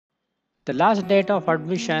The last date of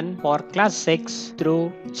admission for class 6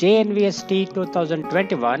 through JNVST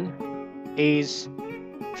 2021 is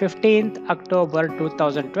 15th October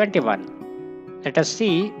 2021. Let us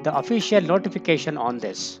see the official notification on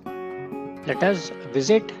this. Let us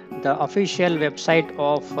visit the official website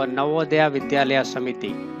of Navodaya Vidyalaya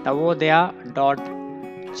Samiti,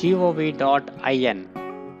 navodaya.gov.in.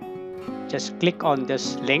 Just click on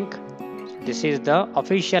this link. This is the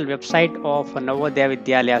official website of Navodaya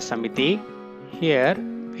Vidyalaya Samiti. Here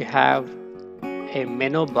we have a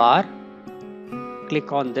menu bar.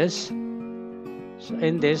 Click on this. So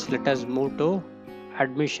in this, let us move to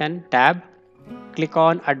Admission tab. Click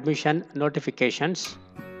on Admission Notifications.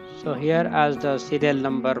 So here as the serial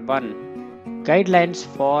number 1, Guidelines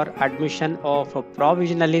for admission of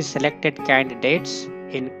provisionally selected candidates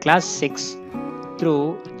in class 6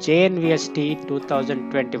 through JNVST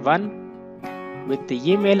 2021 with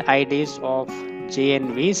the email IDs of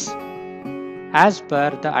JNVs as per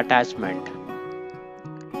the attachment,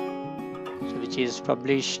 which is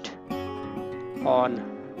published on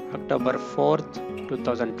October 4th,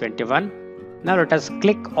 2021. Now let us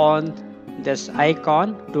click on this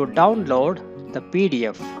icon to download the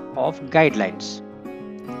PDF of guidelines.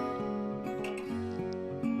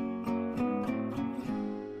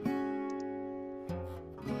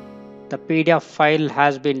 The PDF file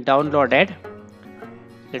has been downloaded.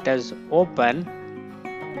 Let us open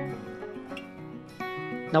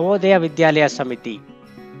Navodaya Vidyalaya Samiti.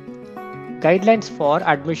 Guidelines for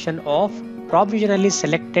admission of provisionally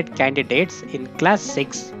selected candidates in class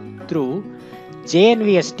 6 through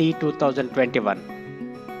JNVST 2021.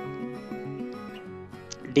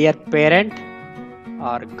 Dear parent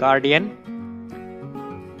or guardian,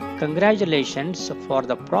 congratulations for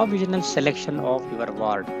the provisional selection of your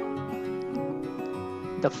ward.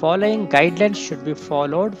 The following guidelines should be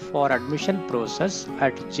followed for admission process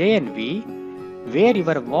at JNV where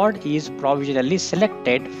your ward is provisionally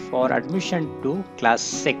selected for admission to class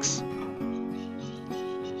 6.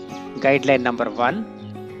 Guideline number 1.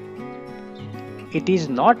 It is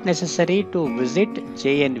not necessary to visit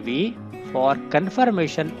JNV for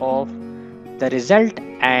confirmation of the result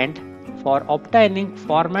and for obtaining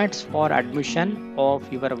formats for admission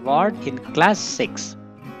of your ward in class 6.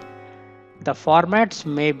 The formats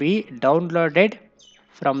may be downloaded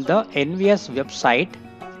from the NVS website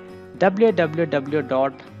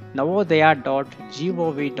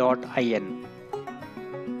www.navodaya.gov.in.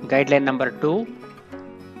 Guideline number 2.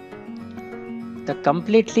 The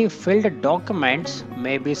completely filled documents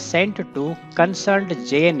may be sent to concerned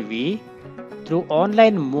JNV through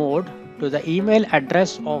online mode to the email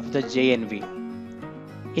address of the JNV.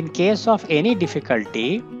 In case of any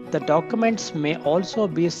difficulty, the documents may also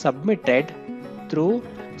be submitted through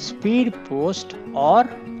speed post or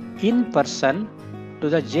in person to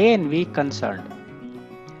the JNV concerned.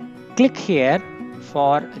 Click here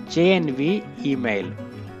for JNV email.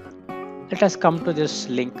 Let us come to this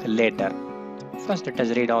link later. First, let us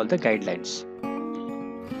read all the guidelines.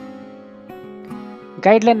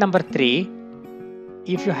 Guideline number 3.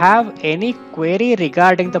 If you have any query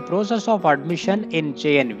regarding the process of admission in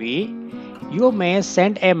JNV, you may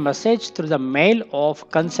send a message through the mail of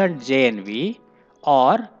concerned JNV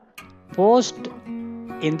or post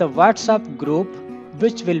in the WhatsApp group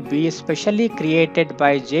which will be specially created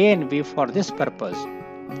by JNV for this purpose.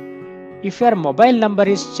 If your mobile number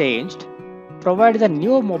is changed, provide the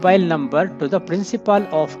new mobile number to the principal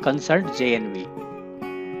of concerned JNV.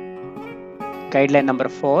 Guideline number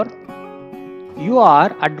 4. You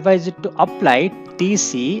are advised to apply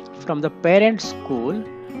TC from the parent school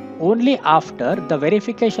only after the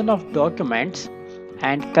verification of documents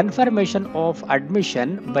and confirmation of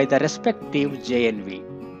admission by the respective JNV.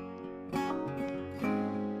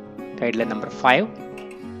 Guideline number 5.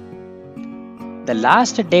 The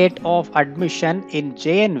last date of admission in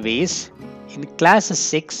JNVs in class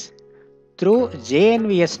 6 through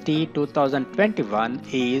JNVST 2021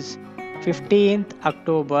 is 15th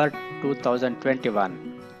October 2021.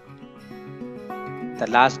 The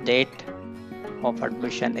last date of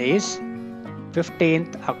admission is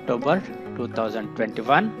 15th October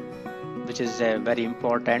 2021, which is a very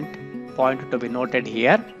important point to be noted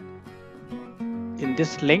here. In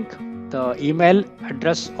this link, the email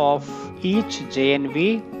address of each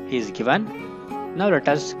JNV is given. Now let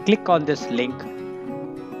us click on this link.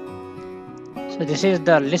 So this is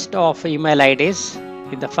the list of email IDs.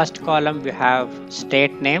 In the first column we have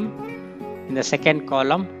state name, in the second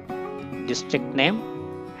column district name,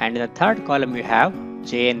 and in the third column we have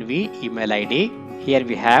JNV email ID. Here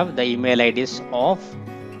we have the email IDs of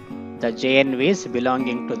the JNVs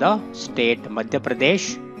belonging to the state Madhya Pradesh,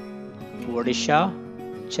 Odisha,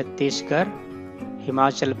 Chhattisgarh,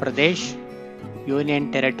 Himachal Pradesh,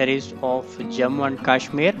 Union Territories of Jammu and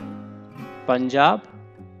Kashmir, Punjab,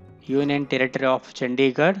 Union Territory of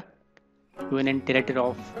Chandigarh, Union Territory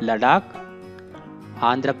of Ladakh,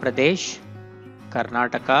 Andhra Pradesh,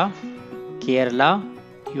 Karnataka, Kerala,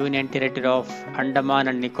 Union Territory of Andaman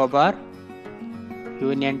and Nicobar,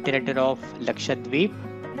 Union Territory of Lakshadweep,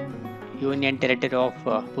 Union Territory of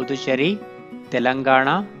Puducherry,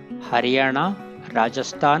 Telangana, Haryana,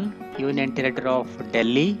 Rajasthan, Union Territory of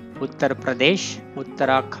Delhi, Uttar Pradesh,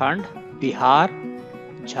 Uttarakhand, Bihar,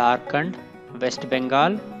 Jharkhand, West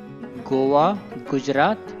Bengal, Goa,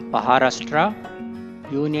 Gujarat, Maharashtra,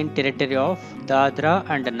 Union Territory of Dadra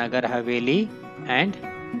and Nagar Haveli and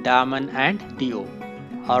Daman and Diu,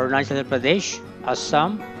 Arunachal Pradesh,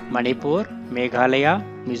 Assam, Manipur, Meghalaya,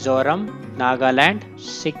 Mizoram, Nagaland,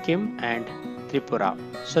 Sikkim and Tripura.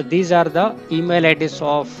 So these are the email IDs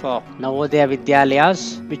of Navodaya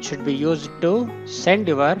Vidyalayas which should be used to send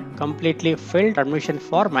your completely filled admission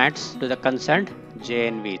formats to the concerned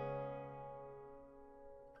JNV.